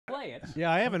play it.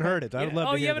 Yeah, I haven't heard it. I would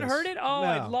love to hear you haven't this. heard it? Oh, No.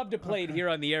 I'd love to play it here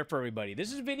on the air for everybody.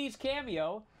 This is Vinny's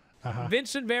Cameo.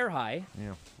 Vincent Verhey.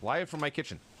 Yeah, live from my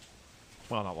kitchen.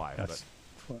 Well, not live, That's-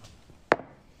 but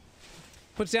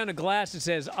Puts down a glass that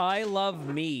says, I love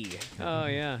me. Oh,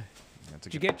 yeah.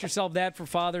 Did you get yourself that for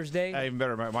Father's Day? even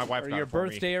better. My wife or got your it for me.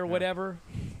 birthday or whatever?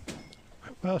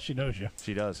 Well, she knows you.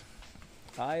 She does.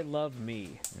 I love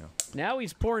me. Yeah. Now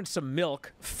he's pouring some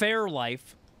milk. Fair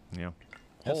Life. Yeah.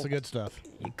 That's the good stuff.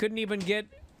 You couldn't even get...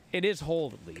 It is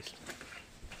whole, at least.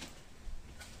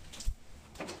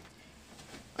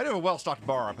 I have a well-stocked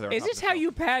bar up there. Is this how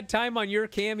you pad time on your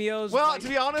cameos? Well, Like- to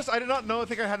be honest, I did not know. I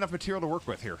think I had enough material to work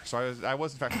with here, so I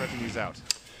was in fact stretching these out.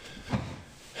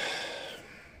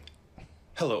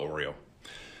 Hello, Oreo.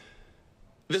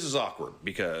 This is awkward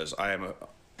because I am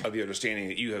of the understanding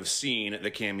that you have seen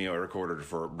the cameo I recorded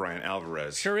for Brian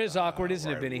Alvarez. Sure is awkward, isn't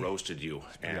where it, Vinny? I roasted you.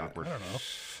 And awkward. I don't know.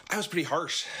 I was pretty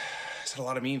harsh. I said a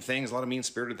lot of mean things, a lot of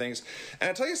mean-spirited things. And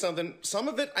I'll tell you something, some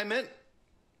of it I meant.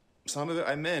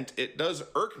 It does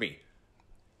irk me.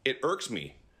 It irks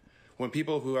me when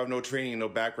people who have no training and no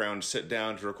background sit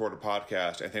down to record a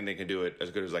podcast and think they can do it as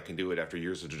good as I can do it after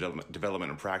years of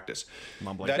development and practice.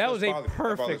 Mumbling. That does was a bother me.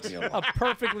 That bothers me a lot.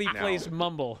 perfectly placed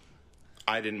mumble.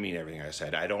 I didn't mean everything I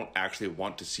said. I don't actually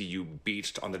want to see you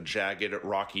beached on the jagged,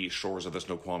 rocky shores of the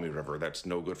Snoqualmie River. That's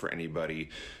no good for anybody.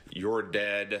 You're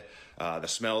dead. The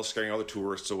smell's scaring all the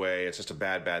tourists away. It's just a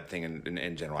bad, bad thing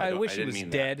in general. I wish it didn't was mean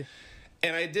dead. That.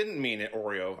 And I didn't mean it,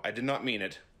 Oreo. I did not mean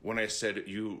it when I said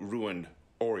you ruined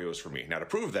Oreos for me. Now, to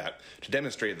prove that, to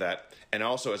demonstrate that, and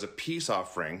also as a peace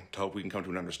offering, to hope we can come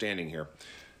to an understanding here,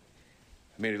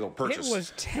 I made a little purchase. It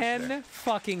was $10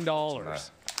 fucking dollars.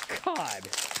 God.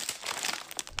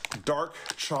 Dark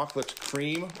chocolate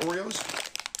cream Oreos.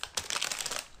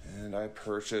 And I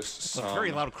purchased It's some a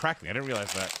very loud crackling. I didn't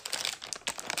realize that.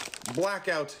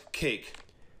 blackout cake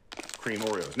cream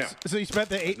Oreos. Now, So you spent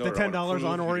the $10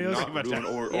 on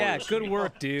Oreos? Yeah, good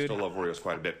work, dude. Still love Oreos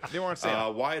quite a bit. They weren't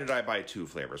sale. Why did I buy 2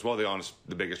 flavors? Well,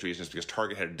 the biggest reason is because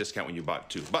Target had a discount when you bought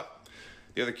 2. But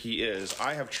the other key is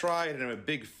I have tried and I'm a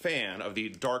big fan of the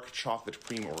dark chocolate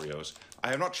cream Oreos. I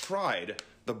have not tried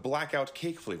the blackout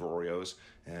cake flavor Oreos,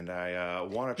 and I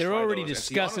want to try They're already those. And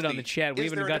see, discussed it on honestly, the chat. We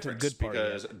is haven't there a got to the difference? good part yet.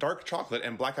 Because dark chocolate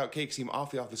and blackout cake seem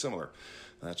awfully similar.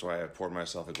 And that's why I poured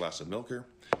myself a glass of milk here.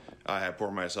 I have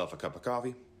poured myself a cup of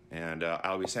coffee, and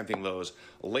I'll be sampling those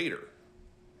later.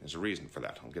 There's a reason for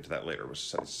that. I'll get to that later,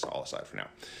 which is all aside for now.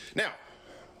 Now,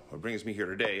 what brings me here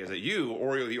today is that you,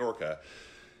 Oreo the Orca,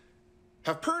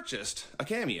 have purchased a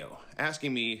cameo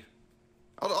asking me,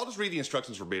 I'll just read the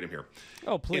instructions verbatim here.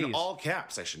 Oh, please. In all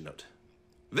caps, I should note.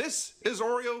 This is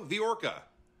Oreo the Orca.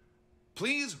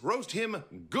 Please roast him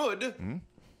good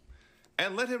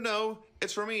and let him know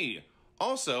it's for me.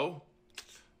 Also,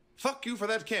 fuck you for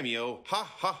that cameo. Ha,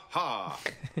 ha, ha.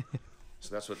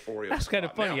 So that's what Oreo That's kind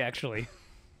of thought. funny, Now, actually.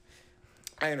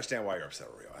 I understand why you're upset,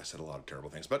 Oreo. I said a lot of terrible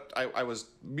things, but I was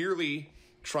merely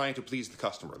trying to please the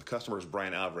customer. The customer is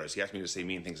Brian Alvarez. He asked me to say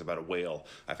mean things about a whale.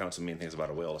 I found some mean things about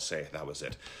a whale to say. That was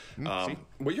it.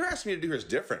 What you're asking me to do here is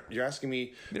different. You're asking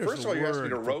me, first of all, you're asking me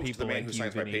to word for roast the people man like who you,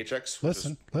 signs my Vinny. paychecks, which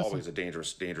Listen. is always a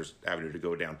dangerous avenue to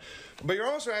go down. But you're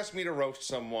also asking me to roast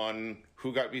someone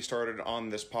who got me started on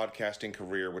this podcasting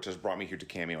career, which has brought me here to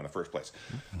Cameo in the first place.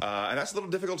 And that's a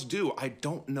little difficult to do. I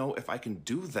don't know if I can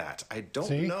do that. I don't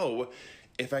know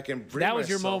if I can bring That was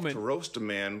your myself moment. to roast a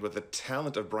man with the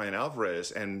talent of Brian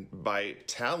Alvarez. And by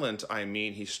talent, I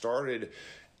mean he started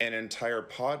an entire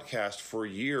podcast for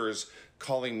years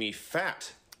calling me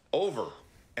fat over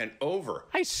and over.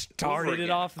 I started over it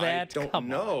again. off that. I don't Come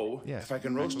know on. if I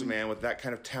can roast a man with that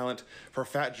kind of talent for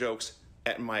fat jokes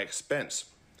at my expense.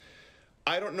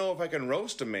 I don't know if I can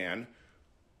roast a man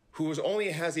who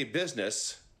only has a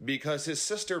business because his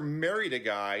sister married a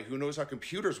guy who knows how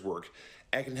computers work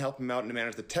and can help him out and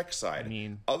manage the tech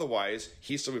side. Otherwise,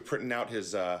 he'd still be printing out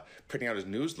his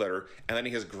newsletter and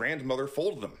letting his grandmother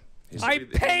fold them. I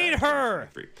paid her.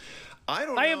 I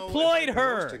don't. I know employed if I can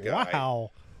her. roast a guy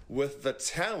Wow. with the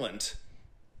talent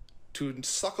to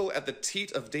suckle at the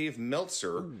teat of Dave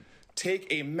Meltzer, take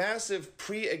a massive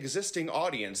pre-existing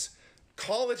audience,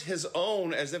 call it his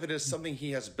own as if it is something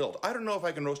he has built. I don't know if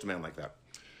I can roast a man like that.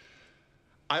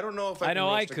 I don't know if I can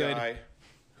roast a guy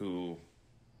who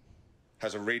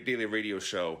has a daily radio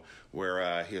show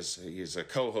where he's a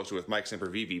co-host with Mike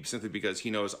Sempervive simply because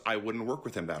he knows I wouldn't work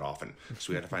with him that often.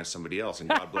 So we had to find somebody else, and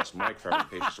God bless Mike for having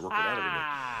patience to work with that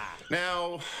every day.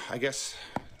 Now, I guess,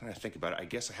 when I think about it, I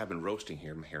guess I have been roasting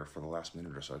him here for the last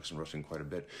minute or so. I guess I'm roasting quite a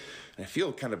bit. And I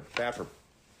feel kind of bad for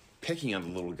picking on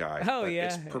the little guy. Oh, but yeah,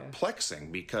 it's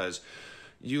perplexing because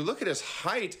You look at his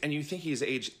height and you think he's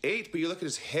age 8, but you look at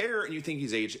his hair and you think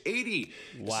he's age 80.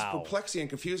 Wow. It's perplexing and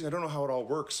confusing. I don't know how it all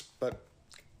works, but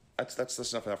that's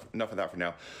enough of that for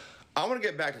now. I want to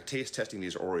get back to taste testing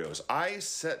these Oreos. I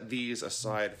set these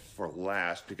aside for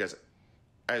last because,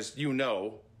 as you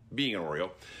know, being an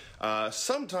Oreo,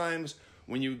 sometimes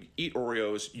when you eat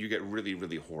Oreos, you get really,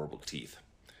 really horrible teeth.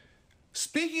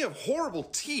 Speaking of horrible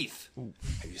teeth,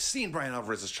 have you seen Brian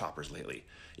Alvarez's choppers lately?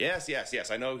 Yes.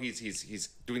 I know he's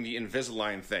doing the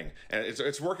Invisalign thing, and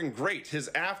it's working great. His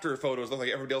after photos look like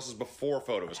everybody else's before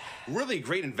photos. Really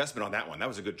great investment on that one. That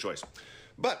was a good choice.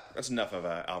 But that's enough of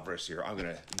Alvarez here. I'm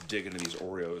gonna dig into these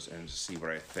Oreos and see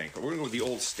what I think. We're gonna go with the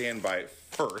old standby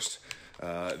first.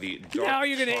 The dark Now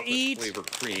you're gonna chocolate eat. flavor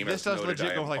cream. This does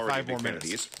legit go for like 5 more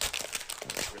minutes.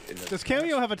 Does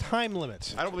Cameo have a time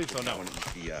limit? I don't believe so, I no. want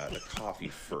to eat the coffee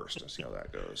first. Let's see how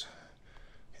that goes.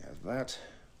 Have that.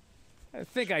 I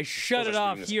think I shut it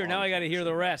off here. Now I got to hear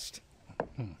the rest.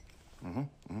 Oh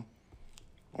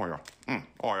yeah.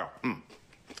 Oh yeah.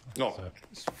 No.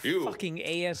 You. Fucking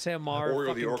ASMR.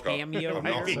 Oreo the Fucking Orca. Cameo. I'm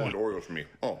not going to Oreos for me.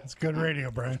 Oh, It's good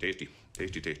radio, Brian. tasty.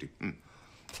 Tasty.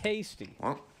 Tasty.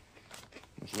 Well,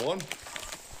 there's one.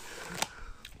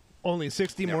 Only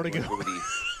 60 Now more to we're go. gonna go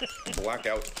with the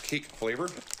blackout cake flavor.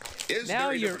 Is Now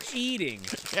very you're different. eating.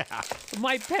 Yeah.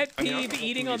 My pet I mean, peeve I'll put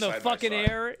eating these on the side by fucking side.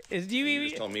 air is do You you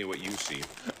just eat? tell me what you see.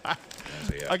 So,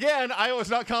 yeah. Again, I was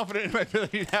not confident in my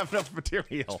ability to have enough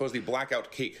material. I suppose the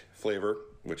blackout cake flavor,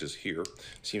 which is here,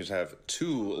 seems to have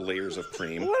 2 layers of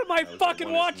cream. What am I The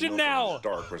fucking one is watching milk now? and it's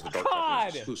dark, whereas the dark chocolate God.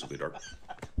 is exclusively dark.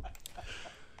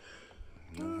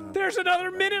 There's another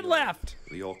minute left.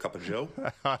 The old cup of joe.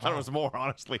 I thought it was more,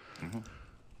 honestly.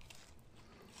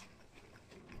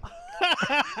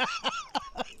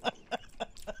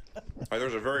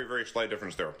 There's a very, very slight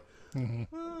difference there. You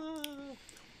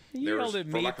There's, yelled at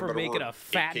for me lack of for a better making word, a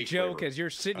fat cake joke flavor. as you're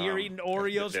sitting here eating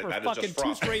Oreos for that is fucking just 2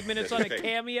 frosting. straight minutes on a Okay.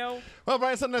 Cameo. Well,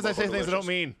 Brian, sometimes I Both say are things I don't delicious.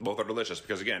 mean. Both are delicious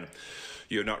because, again,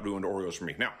 you have not ruined Oreos for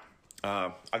me. Now,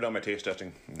 I've done my taste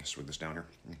testing. Let me swig this down here.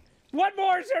 What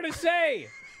more is there to say?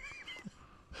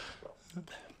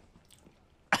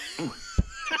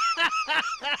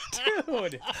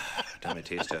 Dude. Done my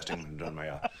taste testing. Done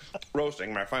my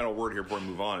roasting. My final word here before we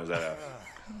move on is that,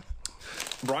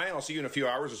 Brian, I'll see you in a few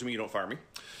hours, assuming you don't fire me.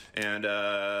 And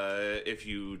if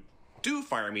you do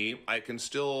fire me, I can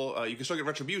still you can still get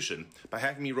retribution by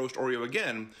having me roast Oreo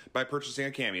again by purchasing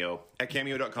a Cameo at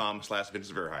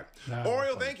cameo.com/VinceVerihigh.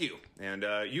 Oreo, thank you. And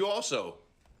you also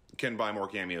can buy more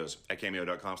Cameos at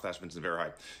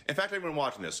cameo.com/VinceVerihigh. In fact, everyone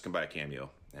watching this can buy a Cameo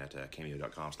at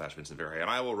cameo.com/VinceVerihigh, and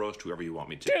I will roast whoever you want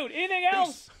me to. Dude, anything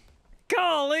else?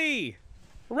 Golly.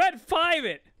 Red 5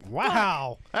 it.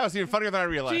 Wow. That was even funnier than I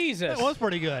realized. Jesus. That was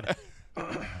pretty good.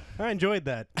 I enjoyed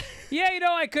that. Yeah, you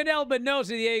know, I couldn't help but notice,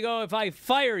 Diego, if I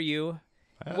fire you,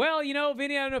 well, you know,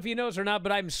 Vinny, I don't know if you notice or not,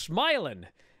 but I'm smiling.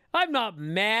 I'm not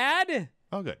mad.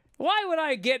 Oh, good. Why would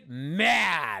I get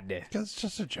mad? Because it's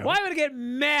just a joke. Why would I get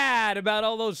mad about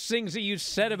all those things that you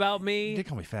said about You me? did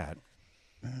call me fat.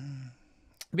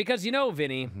 Because, you know,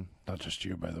 Vinny, Not just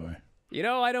you, by the way. you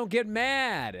know, I don't get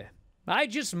mad. I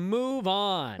just move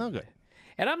on. Oh, good.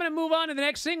 And I'm going to move on to the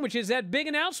next thing, which is that big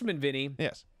announcement, Vinny.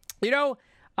 Yes. You know,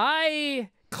 I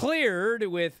cleared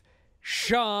with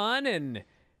Shawn and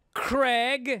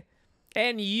Craig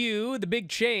and you the big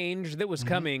change that was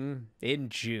coming in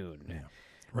June. Yeah,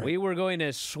 right. We were going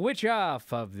to switch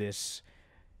off of this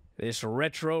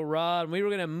retro Raw, and we were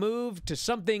going to move to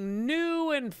something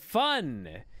new and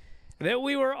fun that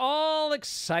we were all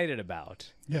excited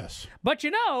about. Yes. But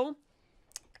you know,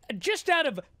 just out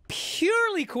of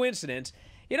purely coincidence,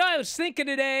 you know, I was thinking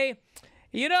today,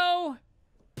 you know,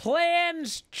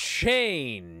 plans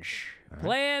change.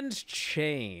 Plans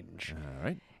change. All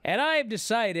right. And I've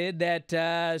decided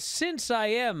that since I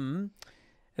am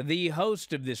the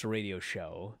host of this radio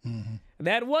show,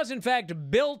 that was in fact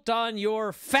built on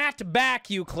your fat back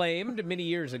you claimed many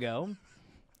years ago.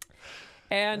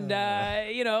 And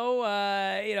you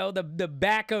know, the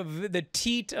back of the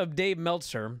teat of Dave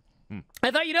Meltzer.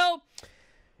 I thought, you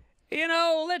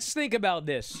know, let's think about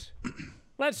this.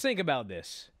 Let's think about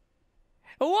this.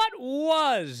 What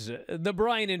was the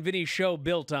Bryan and Vinny show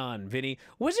built on, Vinny?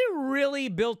 Was it really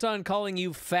built on calling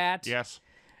you fat? Yes.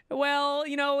 Well,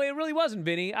 you know, it really wasn't,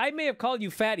 Vinny. I may have called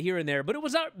you fat here and there, but it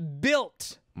was not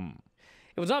built.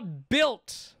 It was not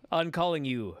built on calling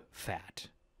you fat.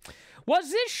 Was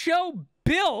this show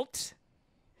built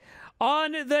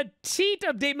on the teat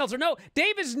of Dave Meltzer? No,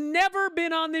 Dave has never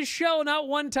been on this show, not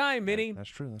one time, Vinny. That's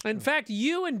true. In fact,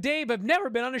 you and Dave have never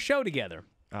been on a show together.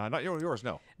 Not yours,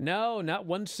 no. No, not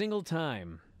one single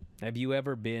time have you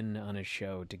ever been on a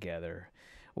show together.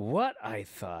 what I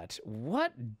thought.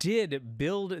 What did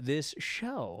build this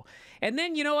show? And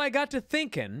then, you know, I got to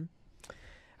thinking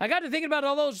about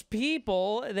all those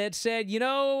people that said, you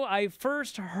know, I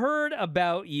first heard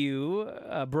about you,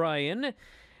 Bryan.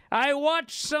 I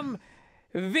watched some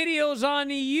videos on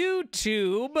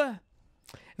YouTube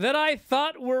that I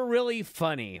thought were really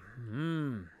funny.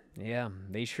 Yeah,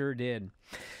 they sure did.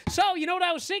 So, you know what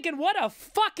I was thinking? What a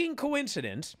fucking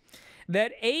coincidence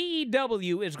that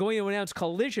AEW is going to announce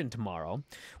Collision tomorrow,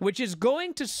 which is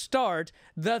going to start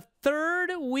the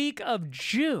 3rd week of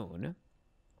June,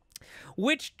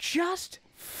 which just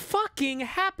fucking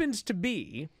happens to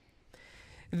be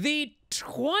the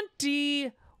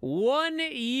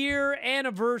 21-year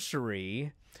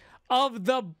anniversary of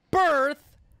the birth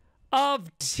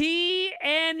of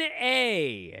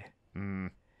TNA.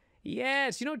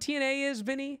 Yes, you know what TNA is,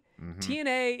 Vinny?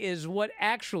 TNA is what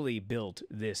actually built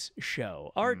this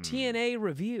show. Our TNA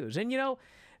reviews. And, you know,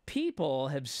 people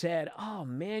have said, oh,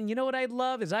 man, you know what I'd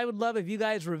love is I would love if you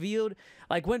guys reviewed,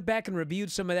 like went back and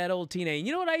reviewed some of that old TNA. And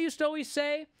you know what I used to always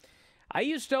say? I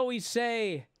used to always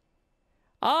say,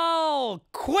 I'll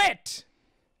quit.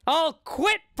 I'll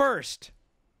quit first.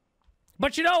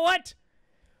 But you know what?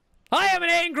 I am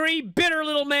an angry, bitter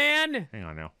little man. Hang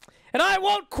on now. And I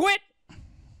won't quit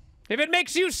if it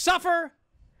makes you suffer.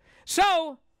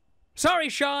 So, sorry,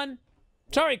 Shawn.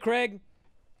 Sorry, Craig.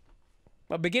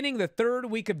 But beginning the 3rd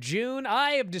week of June,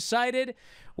 I have decided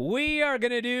we are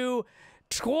going to do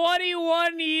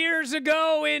 21 years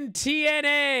ago in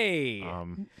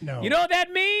TNA. No. You know what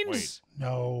that means? Wait.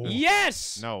 No.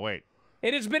 Yes. No, wait.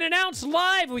 It has been announced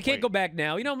live. We can't Wait. go back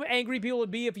now. You know how angry people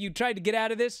would be if you tried to get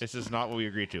out of this? This is not what we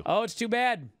agreed to. Oh, it's too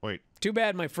bad. Wait. Too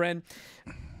bad, my friend.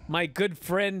 My good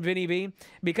friend, Vinny B.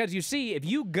 Because you see, if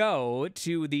you go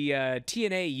to the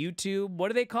TNA YouTube, what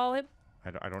do they call it?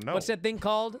 I don't know. What's that thing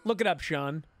called? Look it up,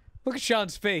 Shawn. Look at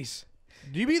Shawn's face.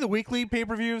 Do you mean the weekly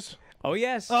pay-per-views? Oh,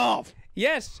 yes. Oh.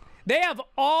 Yes. They have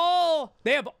all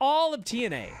of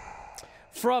TNA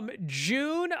from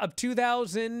June of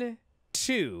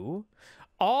 2002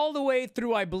 all the way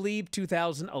through, I believe,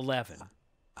 2011.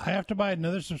 I have to buy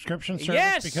another subscription service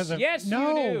Yes, because of yes, no.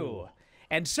 you do.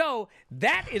 And so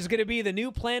that is going to be the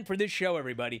new plan for this show,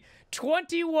 everybody.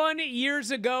 21 years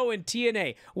ago in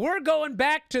TNA. We're going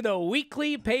back to the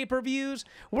weekly pay-per-views.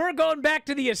 We're going back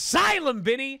to the Asylum,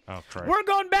 Vinny. Oh, Christ. We're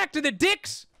going back to the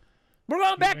Dicks. We're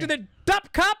going back to the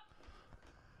Dup Cup.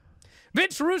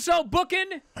 Vince Russo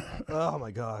booking. Oh,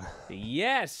 my God.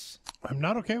 Yes. I'm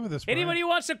not okay with this. Bryan. Anybody who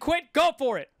wants to quit, go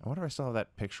for it. I wonder if I still have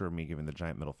that picture of me giving the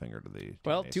giant middle finger to the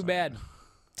Well, TNA too sign. bad.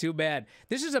 Too bad.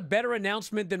 This is a better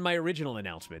announcement than my original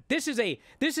announcement. This is a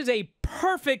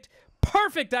perfect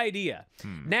idea.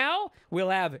 Now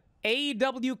we'll have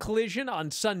AEW Collision on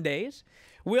Sundays.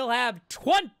 We'll have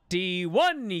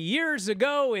 21 years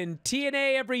ago in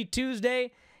TNA every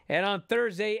Tuesday, and on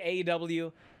Thursday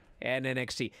AEW and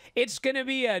NXT. It's gonna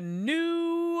be a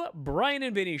new Bryan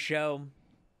and Vinny show,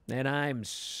 and I'm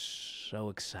so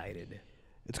excited.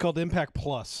 It's called Impact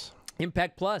Plus.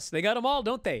 Impact Plus. They got them all,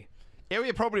 don't they? It would be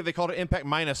appropriate if they called it Impact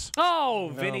Minus.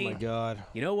 Oh, Vinny. Oh, my God.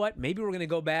 You know what? Maybe we're going to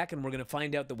go back and we're going to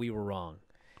find out that we were wrong.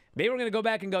 Maybe we're going to go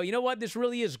back and go, you know what? This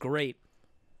really is great.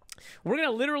 We're going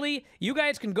to literally, you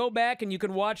guys can go back and you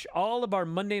can watch all of our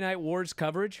Monday Night Wars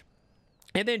coverage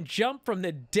and then jump from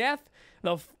the death,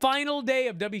 the final day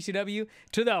of WCW,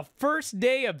 to the first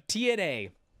day of TNA.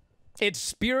 Its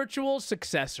spiritual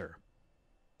successor.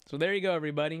 So there you go,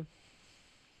 everybody.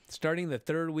 Starting the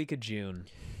 3rd week of June.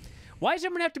 Why does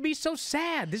everyone have to be so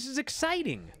sad? This is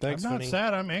exciting. Thanks, I'm not Vinny.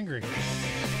 sad. I'm angry.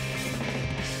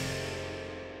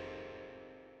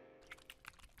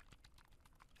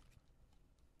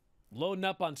 Loading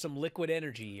up on some liquid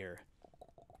energy here.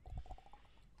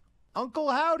 Uncle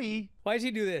Howdy. Why does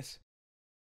he do this?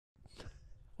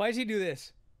 Why does he do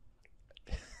this?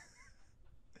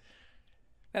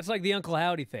 That's like the Uncle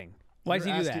Howdy thing. Why does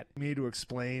he do that? Me to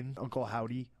explain Uncle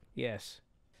Howdy. Yes.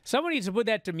 Someone needs to put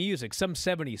that to music, some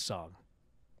 70s song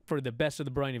for the best of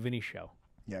the Bryan and Vinny show.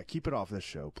 Yeah, keep it off this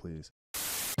show, please.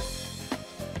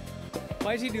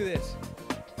 Why does he do this?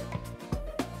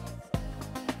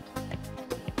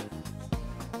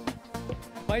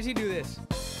 Why does he do this?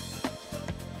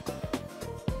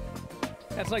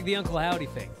 That's like the Uncle Howdy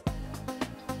thing.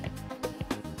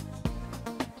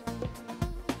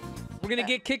 We're going to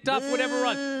get kicked off whatever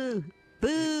run.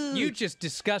 You just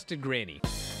disgusted Granny.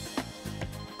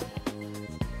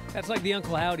 That's like the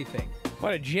Uncle Howdy thing.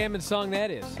 What a jamming song that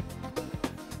is.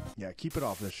 Yeah, keep it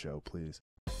off this show, please.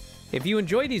 If you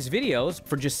enjoy these videos,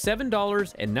 for just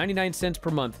 $7.99 per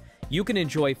month, you can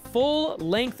enjoy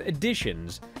full-length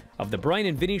editions of The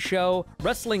Bryan Vinny Show,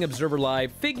 Wrestling Observer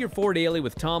Live, Figure 4 Daily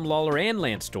with Tom Lawler and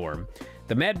Lance Storm,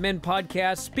 the Mad Men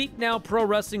Podcast, Speak Now Pro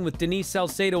Wrestling with Denise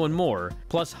Salcedo, and more,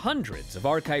 plus hundreds of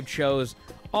archived shows,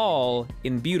 all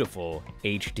in beautiful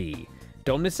HD.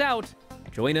 Don't miss out.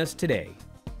 Join us today.